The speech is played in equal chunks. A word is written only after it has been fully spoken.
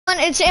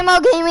It's Imo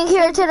Gaming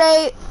here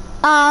today.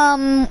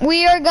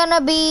 We are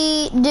gonna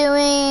be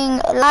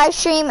doing a live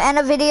stream and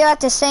a video at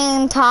the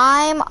same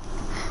time.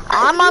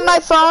 I'm on my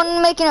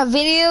phone making a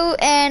video,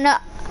 and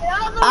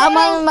I'm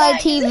on my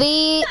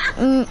TV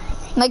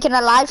making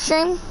a live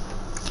stream.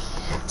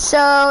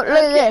 So look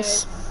at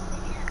this.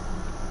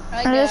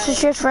 And this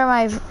is just for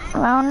my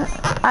phone.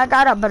 I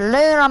got a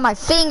balloon on my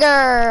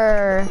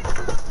finger.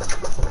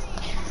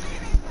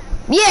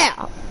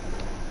 Yeah,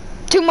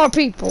 2 more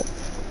people.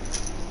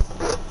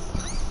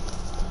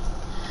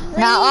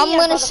 Now I'm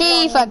gonna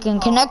see if I can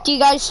connect you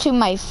guys to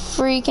my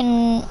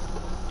freaking.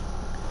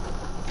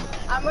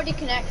 I'm already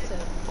connected.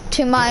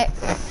 To my.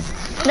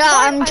 No,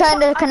 I'm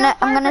trying to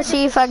connect. I'm gonna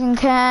see if I can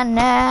connect.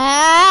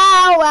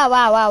 Wow! Wow!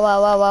 Wow! Wow!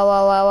 Wow! Wow!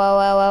 Wow! Wow! Wow!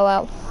 Wow! Wow!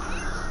 Wow!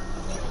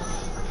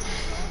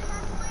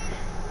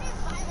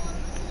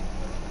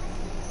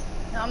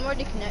 No, I'm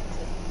already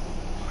connected.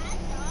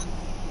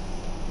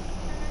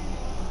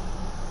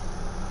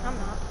 I'm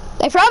not.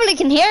 They probably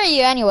can hear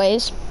you,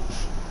 anyways.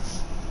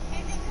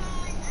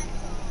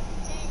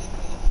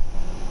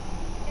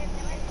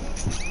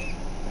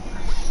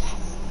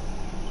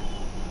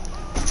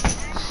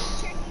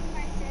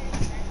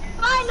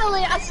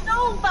 Finally, I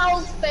stole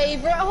Val's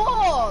favorite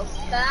horse.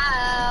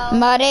 Val.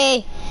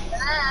 Muddy.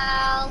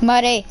 Val.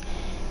 Muddy.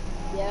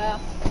 Yeah.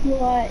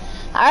 What?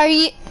 Are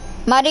you,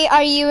 Muddy?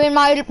 Are you in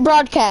my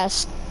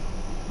broadcast?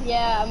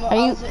 Yeah.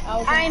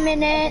 I'm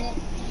in it.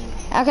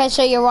 Okay,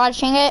 so you're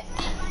watching it.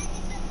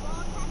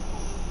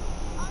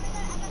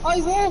 Oh,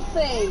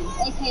 Wolfie,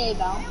 aka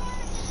Val.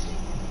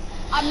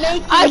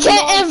 I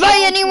can't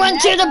invite anyone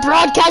to the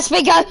broadcast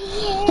because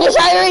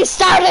I already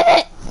started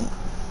it.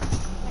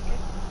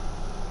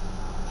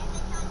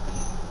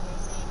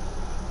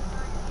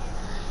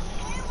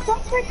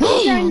 Stop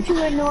freaking trying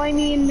to annoy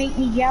me and make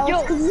me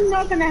jealous, because it's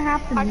not gonna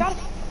happen.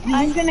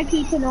 He's gonna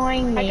keep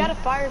annoying me. I got a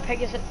fire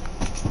Pegasus.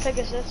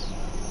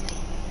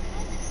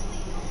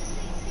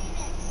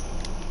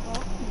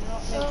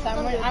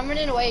 I'm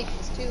running away because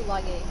it's too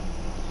laggy.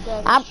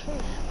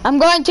 I'm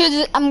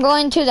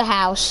going to the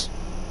house.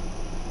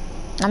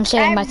 I'm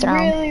saving my throne.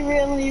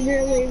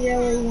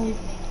 Really.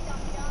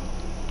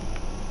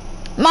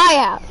 My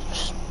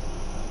house.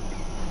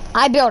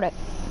 I built it.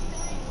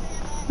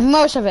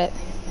 Most of it.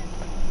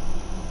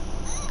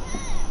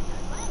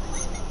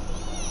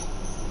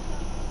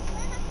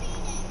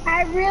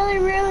 I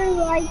really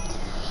like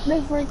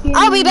the freaking.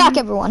 I'll be back,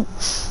 everyone.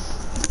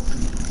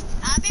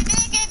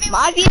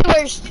 My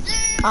viewers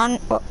on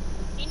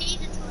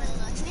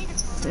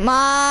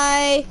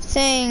my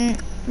thing,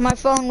 my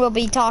phone will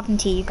be talking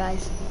to you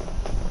guys.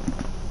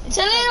 It's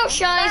a little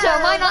shy, so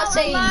I might not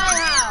say. No,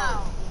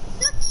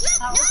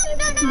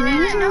 don't leave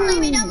me, don't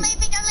leave me. No,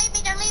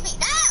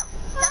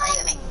 don't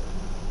leave me.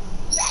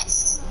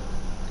 Yes.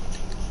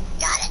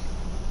 Got it.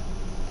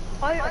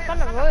 Oh, I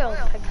found a royal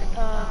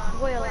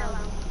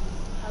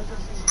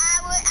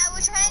I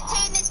was trying to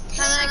tame this pig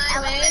Can I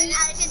come elephant, in? and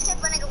I just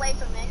kept running away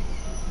from it.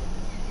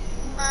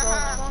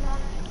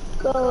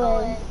 Go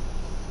in.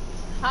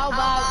 How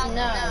about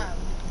no?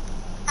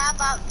 How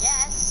about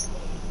yes?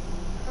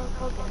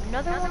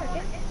 Another one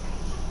again?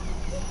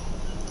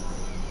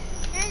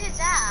 Who is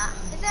that?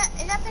 Is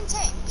that been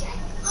tamed?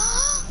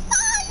 Oh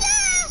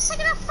yes! I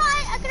got a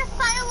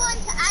fire one.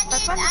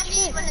 I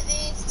need one of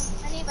these.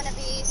 I need one of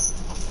these.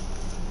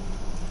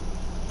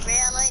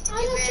 Really? Did you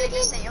really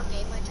just say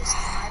okay, we're just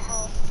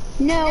survival?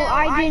 No,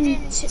 I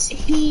didn't.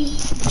 He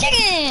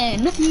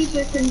Chicken!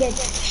 freaking did.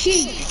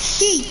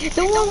 She,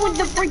 the one with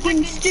the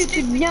freaking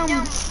stupid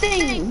dumb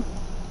thing,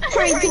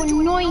 trying to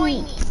annoy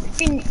me.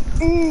 Freaking,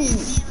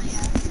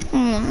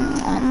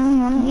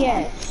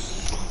 Yes.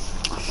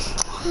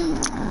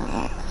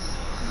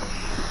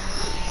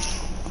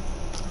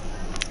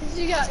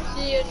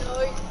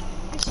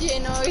 She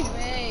annoyed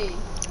me.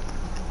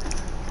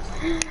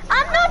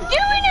 I'm not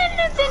doing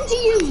anything to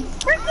you.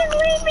 Freaking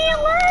leave me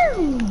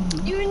alone.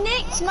 You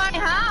nicked my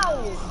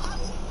house.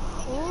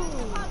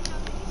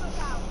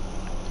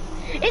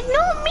 It's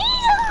not me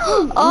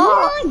though.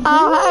 Oh,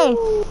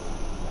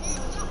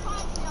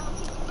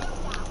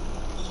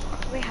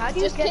 Wait, how do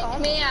you Just get kick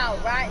on? me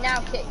out right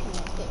now. Kick me.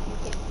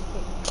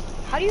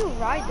 How do you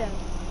ride them?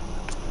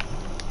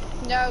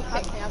 No,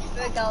 kick me. I'm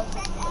for girls.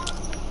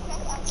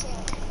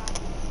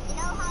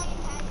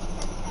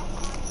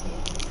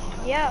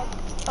 Yeah.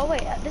 Oh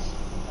wait,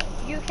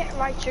 you can't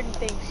ride certain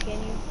things,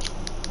 can you?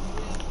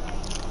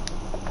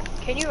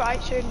 Can you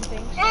ride certain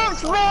things?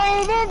 It's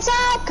raining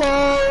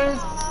tacos.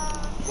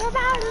 Come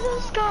out of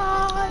the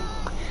sky,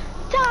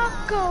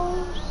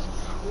 tacos.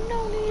 No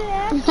need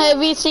to Hey,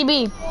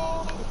 VCB.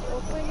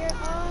 open your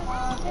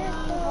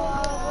eyes.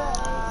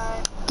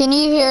 Can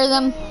you hear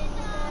them?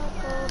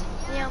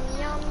 Yum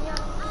yum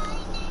yum.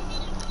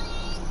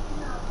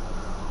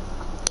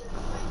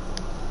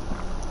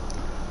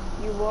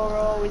 You were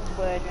always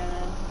virgin.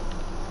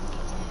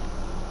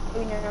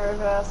 In a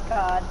reverse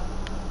card.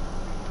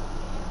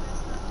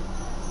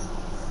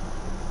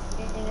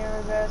 In a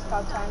reverse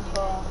card time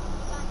for.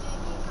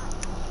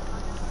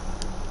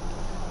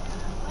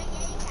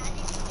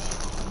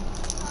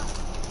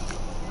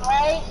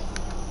 Wait.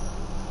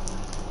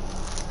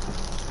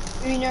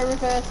 Uno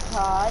reverse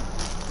card.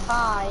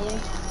 Time.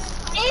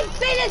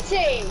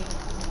 Infinity!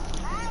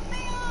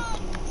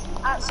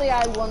 Actually,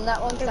 I won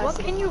that one. Hey, what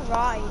can you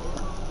ride?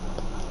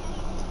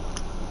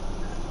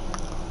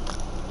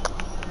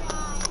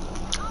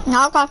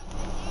 Okay.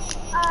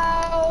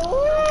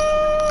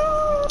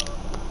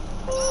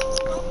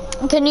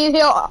 Can you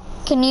hear?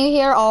 Can you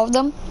hear all of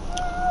them?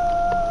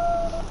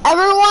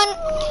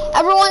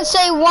 Everyone,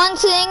 say one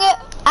thing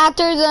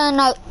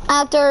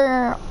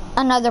after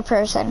another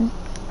person.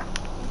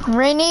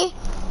 Rainy,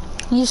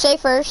 you say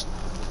first.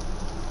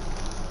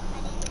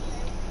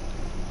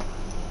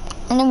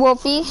 And then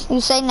Wolfie, you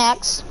say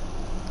next.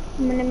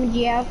 My name is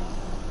Jeff.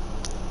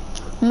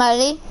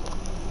 Miley.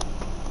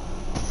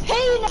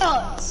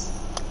 Peanuts!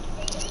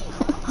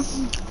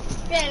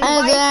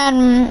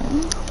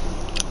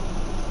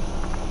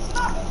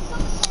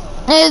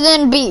 And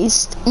then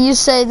Beast, you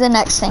say the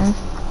next thing.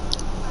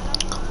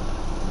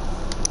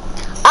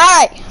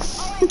 Alright.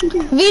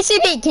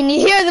 VCB, can you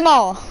hear them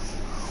all?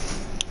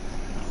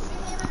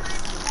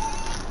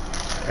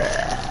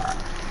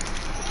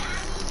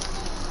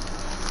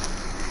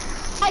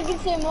 I can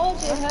say more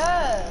to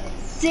her.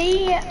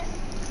 See,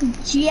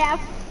 Jeff.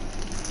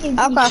 Okay.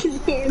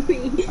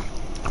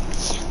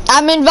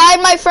 I'm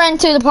inviting my friend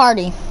to the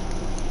party.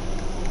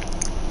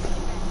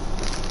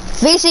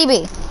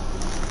 VCB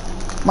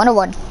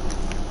 101.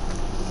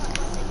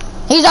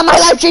 He's on my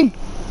live stream.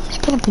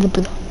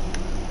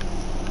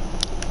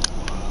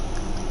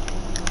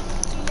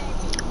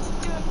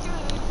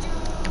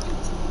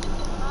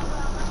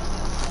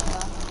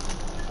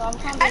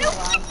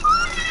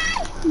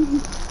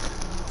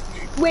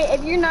 Wait,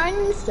 if you're not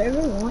in the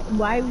server,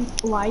 why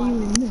are you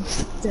in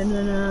this?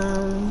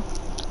 Dun-dun-dun.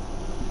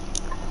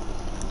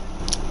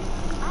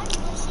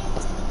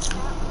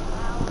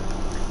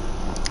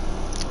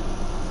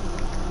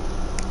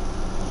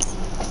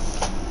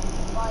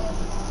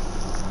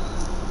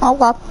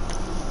 Okay.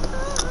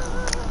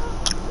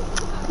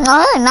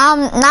 Alright, now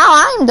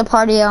I'm the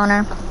party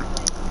owner.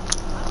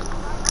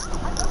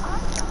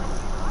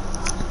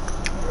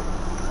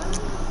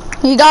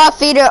 You gotta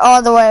feed it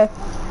all the way.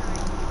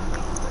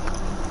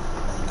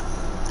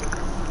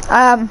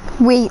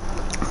 Wheat.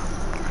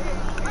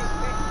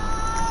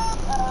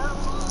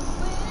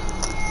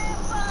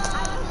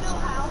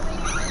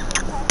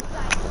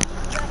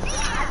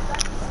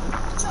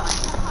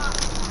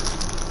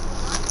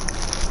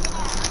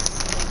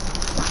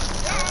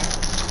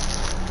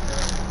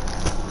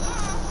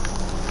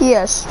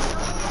 Yes.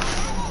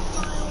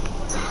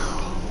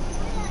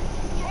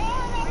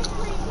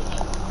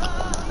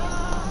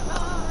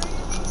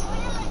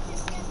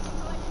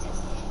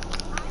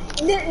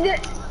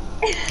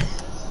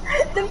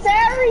 The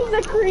fairies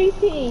are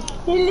creepy.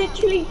 They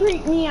literally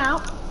creeped me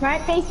out.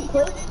 Right,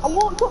 basically, I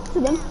walked up to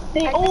them.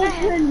 They all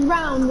turned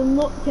round and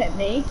looked at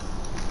me.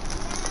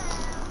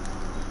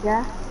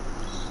 Yeah.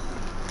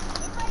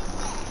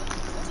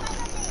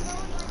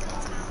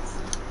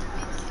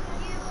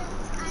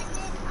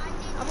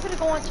 I'm gonna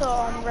go into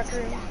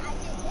record.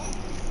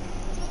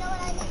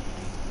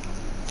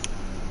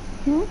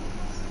 Hmm?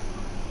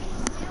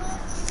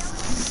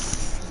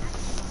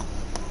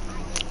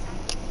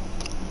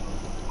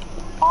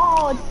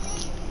 Oh,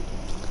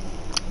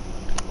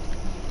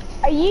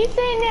 are you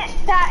saying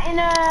that in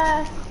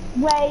a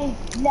way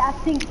that I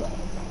think it?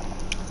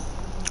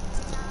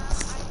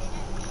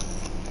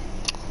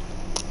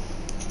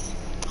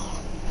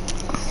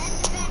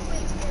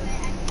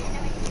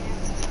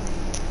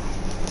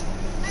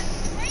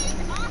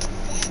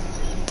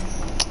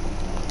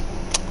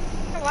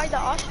 Ride the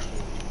ostrich.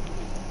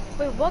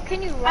 Wait, what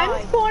can you ride?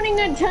 I'm spawning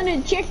a ton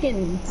of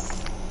chickens.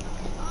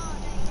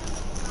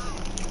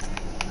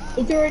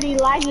 It's already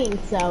lagging,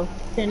 so.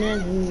 My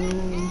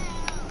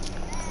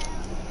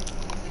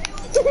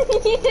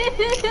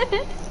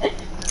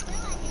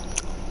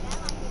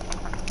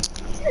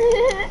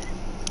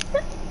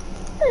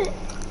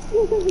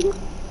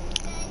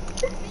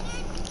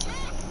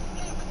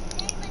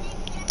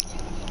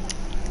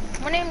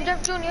name is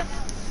Jeff Jr.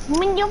 My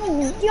name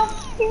is Jeff.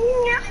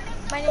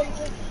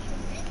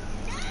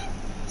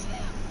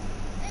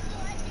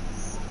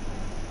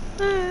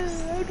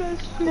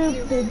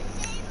 Stupid.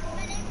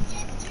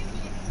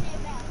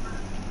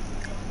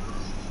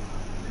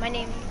 My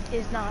name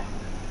is not.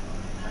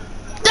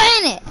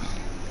 Dang it!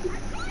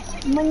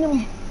 My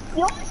name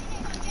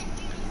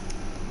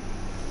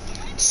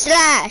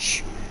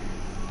Slash.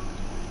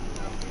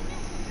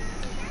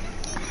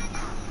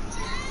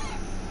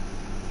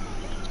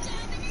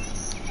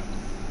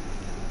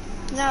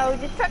 No,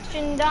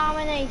 destruction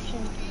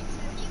domination.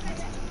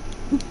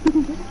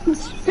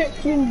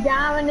 Destruction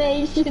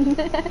domination.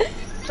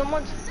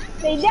 Someone's.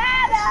 Say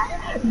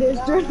dada!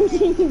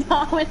 Destruction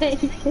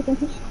domination.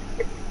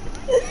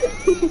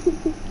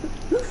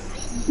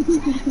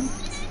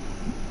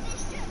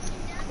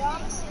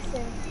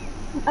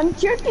 I'm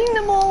jerking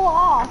them all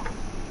off.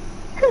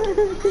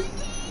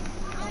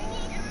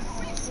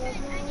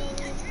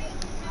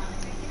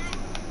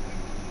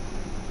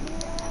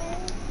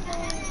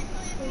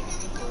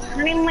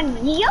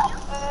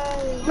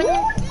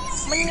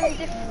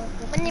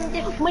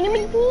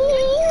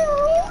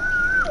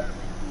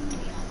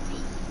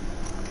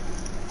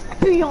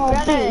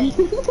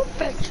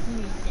 Fetch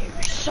me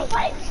there, so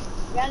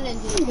Brandon,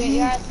 just quit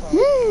your ass.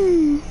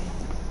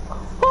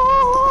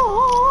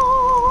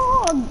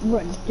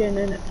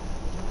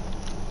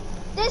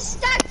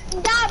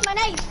 Destruction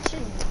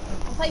domination.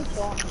 I'm playing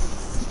Storm.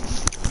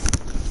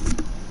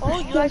 Oh,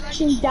 you guys.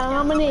 Destruction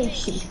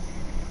domination. You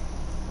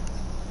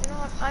know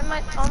what? I'm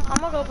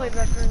gonna go play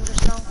veteran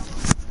just now.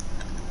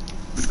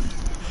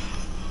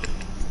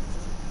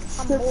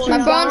 I'm bored. My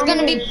phone's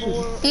gonna be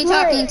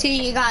talking Wait. to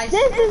you guys.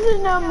 This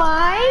isn't a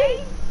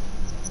mine.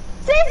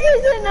 This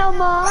isn't a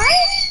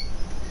mine.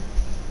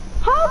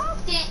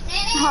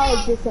 How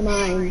is this a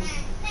mine?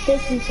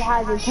 This is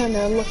has a ton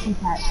of looking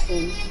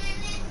cutscenes.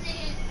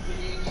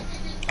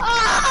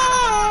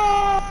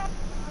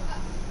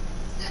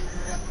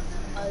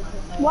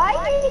 Why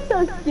are you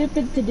so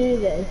stupid to do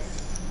this?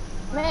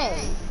 Me.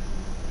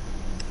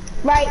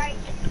 Right.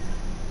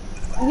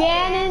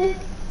 Rhiannon,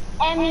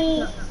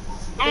 Emmy,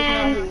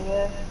 and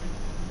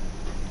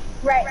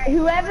right,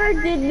 whoever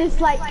did this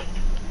like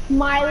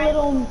my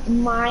little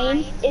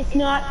mine, it's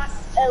not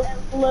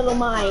a little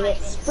mine,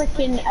 it's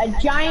freaking a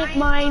giant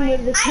mine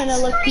with a ton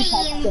of looking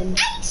cutscenes.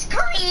 Ice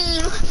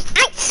cream!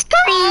 Ice I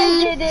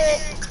cream! did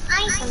it!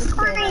 Ice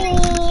cream!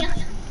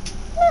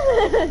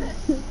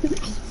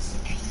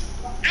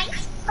 Ice cream!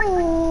 Ice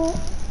cream.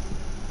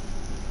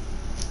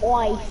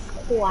 Hello,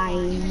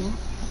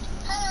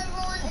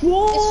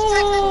 Whoa!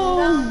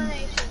 everyone.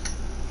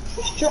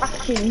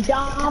 Destruction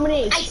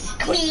domination. Ice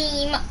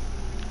cream!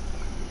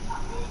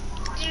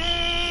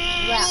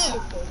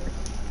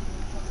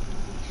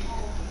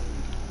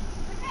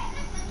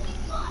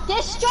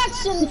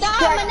 Destruction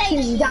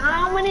Destruction domination.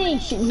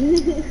 domination.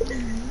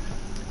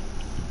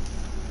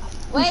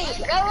 Wait,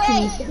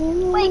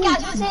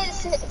 guys,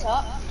 let's hit the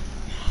top.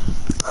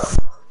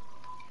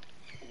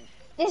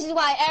 This is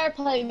why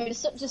airplane mode is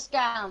such a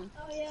scam.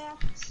 Oh yeah.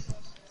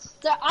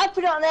 So I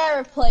put it on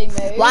airplane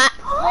mode. What?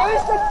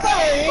 Where's the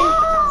phone?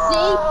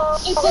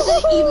 See? It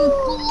doesn't even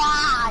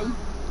fly.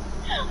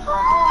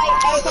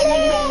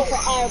 Airplane mode for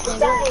airplane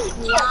mode. It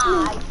doesn't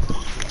fly.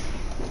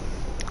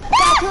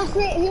 Guys,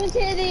 who's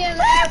here the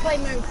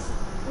airplane mode?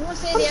 Who's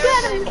here the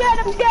airplane mode?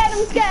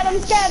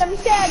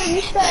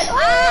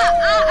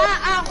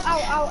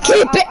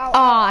 Keep it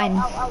on!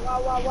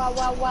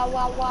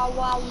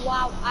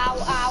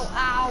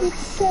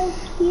 It's so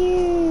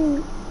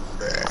cute.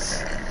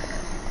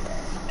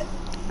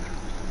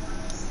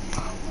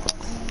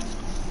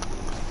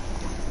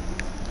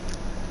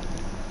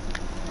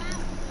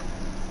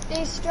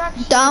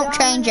 Destruction. Don't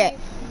change it.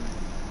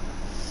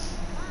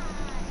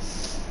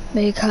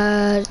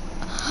 Because...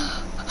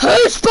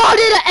 Who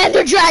spotted an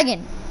Ender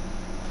Dragon?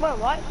 Wait,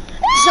 what?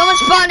 Someone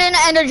spawned in an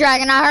Ender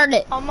Dragon, I heard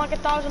it. I'm like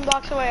 1,000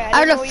 blocks away. I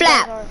heard don't a know where you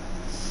guys flap. are.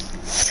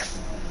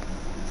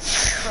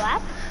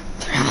 Flap?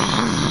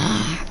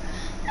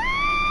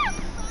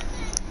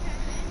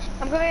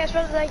 I'm going as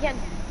fast as I can.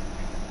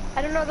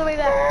 I don't know the way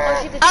back. Oh,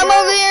 see the I'm chair.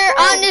 over here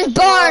on this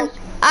barn.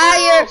 I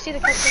hear See the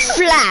cutscene.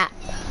 flap.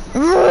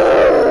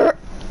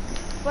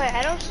 Wait,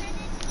 I don't.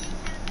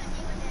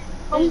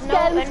 I'm There's no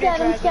scared.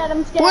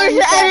 Where's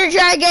the Ender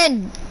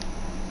Dragon?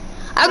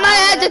 I might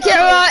have to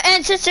kill our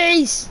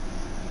ancestors.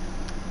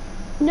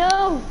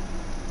 No.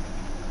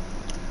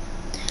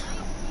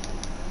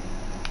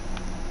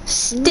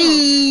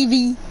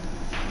 Stevie.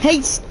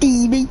 Hey,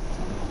 Stevie.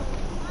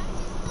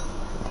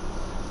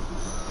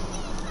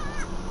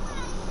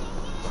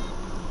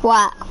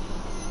 What?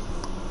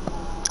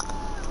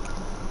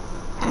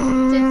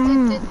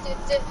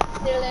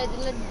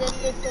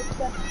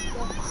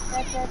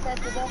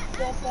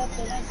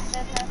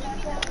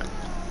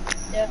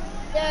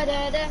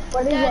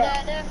 What is it?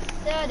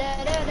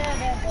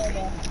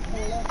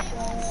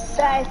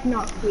 That is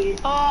not cute.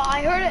 Oh,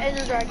 I heard an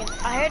Ender Dragon.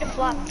 I heard a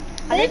flap.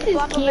 I This heard the is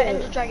flap of cute. an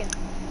Ender Dragon.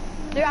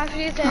 There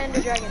actually is an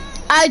Ender Dragon.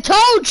 I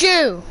told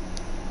you.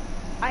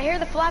 I hear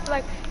the flap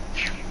like.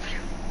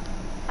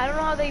 I don't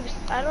know how they.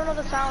 I don't know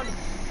the sound,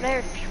 but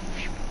I hear.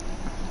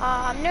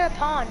 I'm near a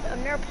pond.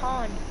 I'm near a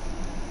pond.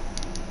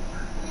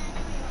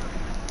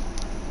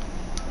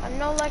 I'm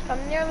near like I'm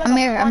a here, I'm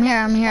pond. here,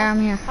 I'm here, I'm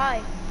here.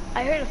 Hi.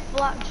 I heard a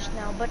flap just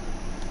now, but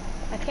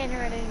I can't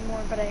hear it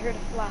anymore. But I heard a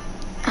flap.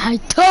 I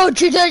told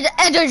you there's an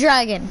Ender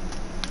Dragon.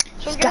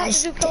 So You you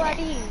guys have to do kill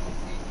ID.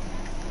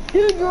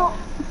 Who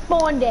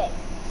spawned it?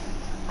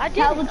 I did.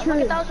 Tell I'm the like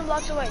truth. 1,000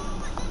 blocks away.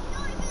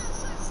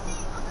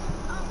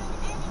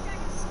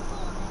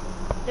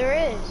 There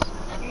is.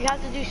 You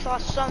have to do /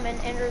 summon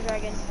Ender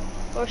Dragon,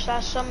 or /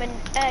 summon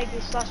egg,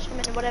 /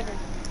 summon whatever.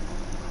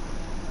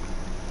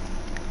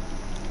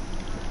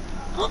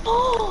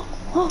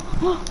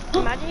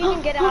 Imagine you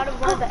can get it out of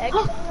one of the eggs.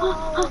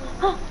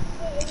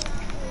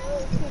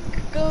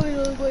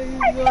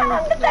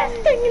 I'm the best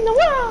thing in the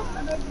world.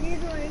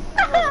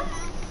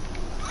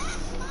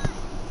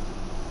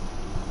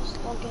 Just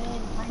log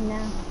in. I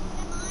know.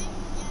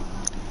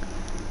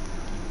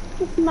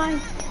 It's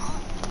mine.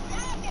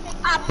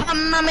 I put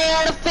my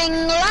middle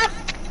finger up.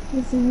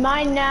 This is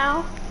mine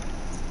now.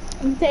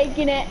 I'm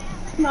taking it.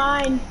 It's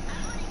mine.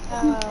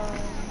 I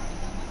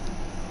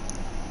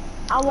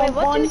want Wait,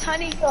 what one, do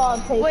Tiny? so I'll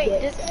take Wait,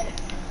 it.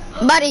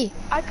 Buddy.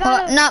 I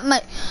got a, Not my.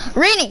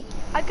 Rini,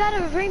 I got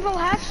a rainbow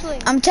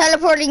hatchling. I'm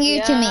teleporting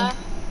you to me.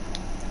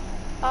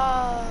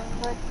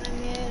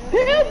 Who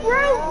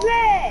broke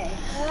this?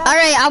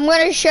 Alright, I'm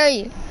gonna show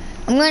you.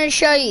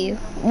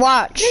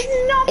 Watch. This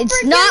is not It's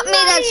freaking not me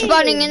that's right.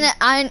 spawning in the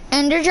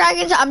Ender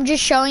Dragons. I'm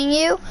just showing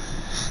you.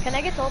 Can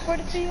I get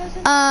teleported to you,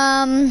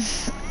 Essen?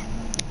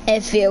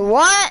 If you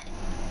want,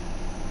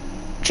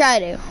 try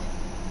to.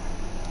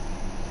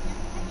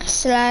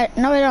 Slide.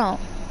 No, I don't.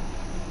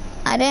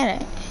 I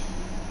didn't.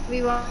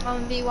 V1.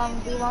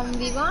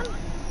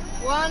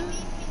 One.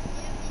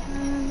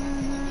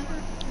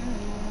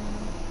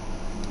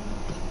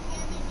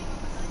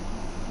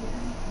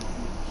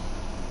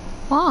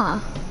 Why?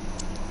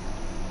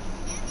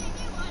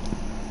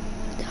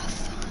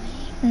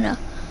 No.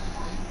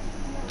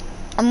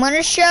 I'm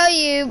gonna show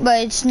you,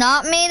 but it's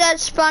not me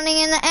that's spawning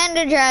in the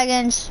Ender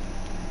Dragons.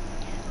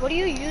 What do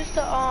you use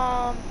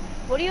to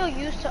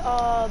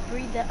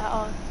breed the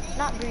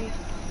not breed?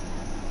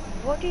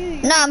 What do you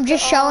use? No, I'm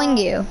just showing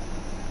you.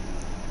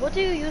 What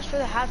do you use for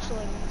the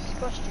hatchling?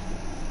 Question.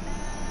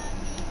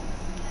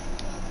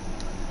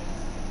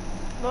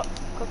 What?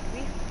 Cooked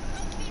beef?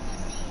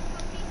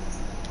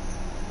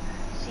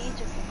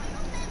 Seeds, okay.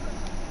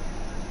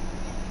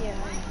 Yeah.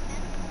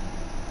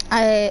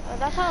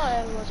 That's how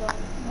I was on.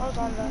 I was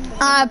on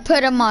that. I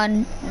put them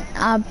on.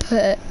 I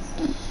put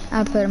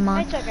them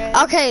on. It's okay.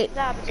 Okay.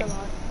 That happens a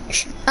lot.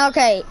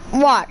 Okay,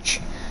 watch.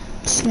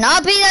 It's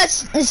not me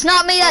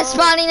that's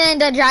spawning in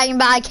the dragon,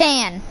 but I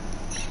can.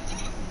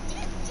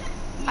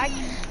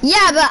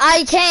 Yeah, but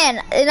I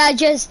can, and I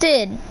just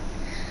did.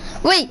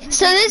 Wait,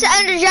 so this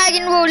Ender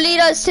Dragon will lead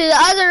us to the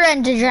other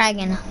Ender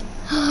Dragon.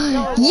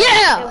 No,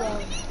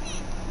 Yeah!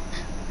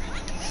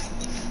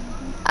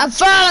 I'm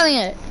following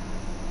it.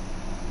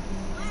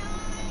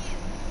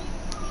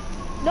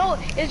 No,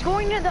 it's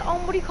going to the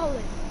what do you call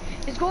it?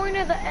 It's going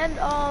to the end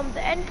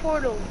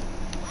portal.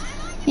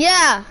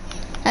 Yeah,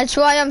 that's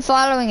why I'm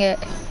following it.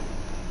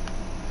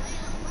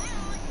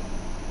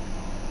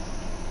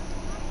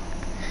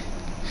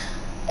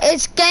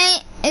 It's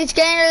getting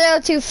a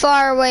little too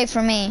far away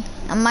from me.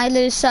 I might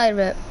lose sight of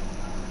it.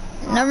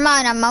 Never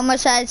mind, I'm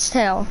almost at its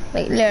tail.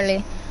 Like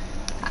literally.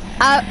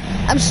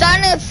 I'm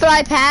starting to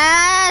fly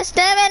past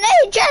them and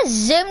they just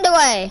zoomed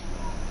away.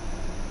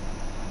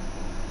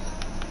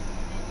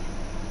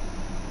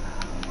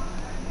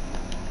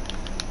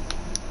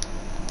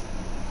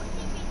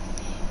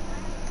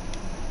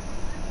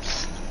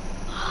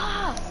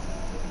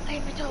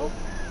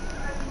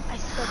 I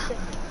stepped it.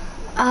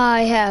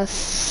 I have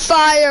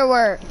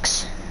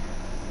fireworks.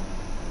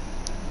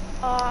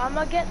 I'm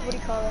gonna get, what do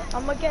you call it?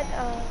 I'm gonna get,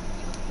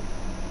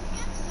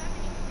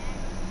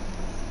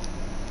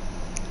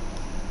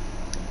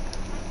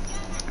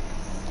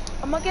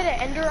 I'm gonna get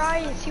an ender eye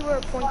and see where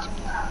it points me.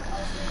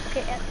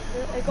 Okay,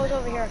 it goes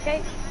over here,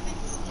 okay?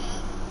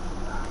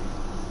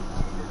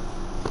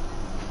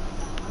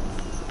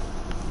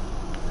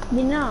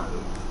 You're not.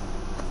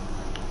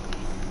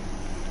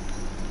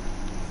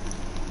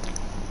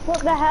 What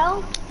the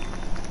hell?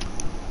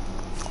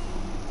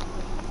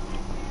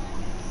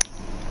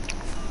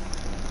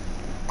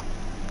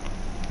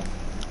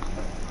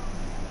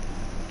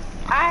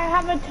 I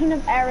have a ton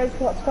of errors.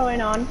 What's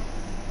going on?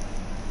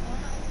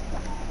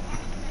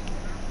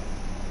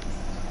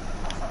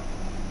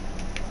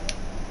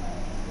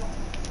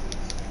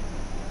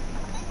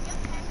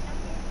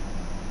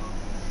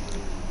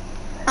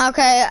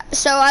 Okay,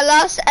 so I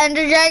lost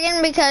Ender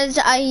Dragon because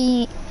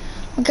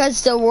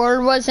the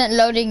world wasn't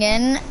loading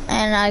in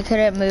and I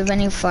couldn't move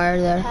any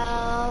farther.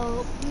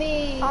 Help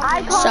me.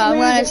 I can't So I'm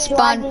move, gonna it's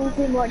spawn. lagging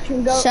too much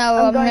and go, So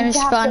I'm going gonna to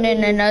have spawn to in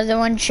leave. another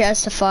one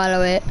just to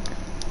follow it.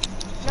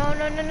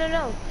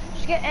 No.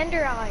 Just get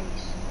ender eyes.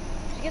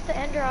 Just get the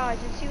ender eyes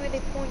and see where they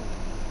point.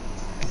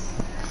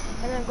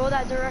 And then go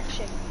that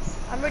direction.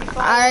 I'm ready for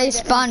I already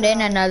spawned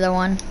in another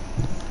one.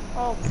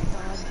 Oh my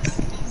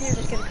god. You're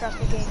just gonna crush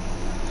the game.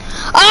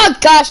 Oh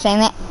gosh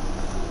dang it.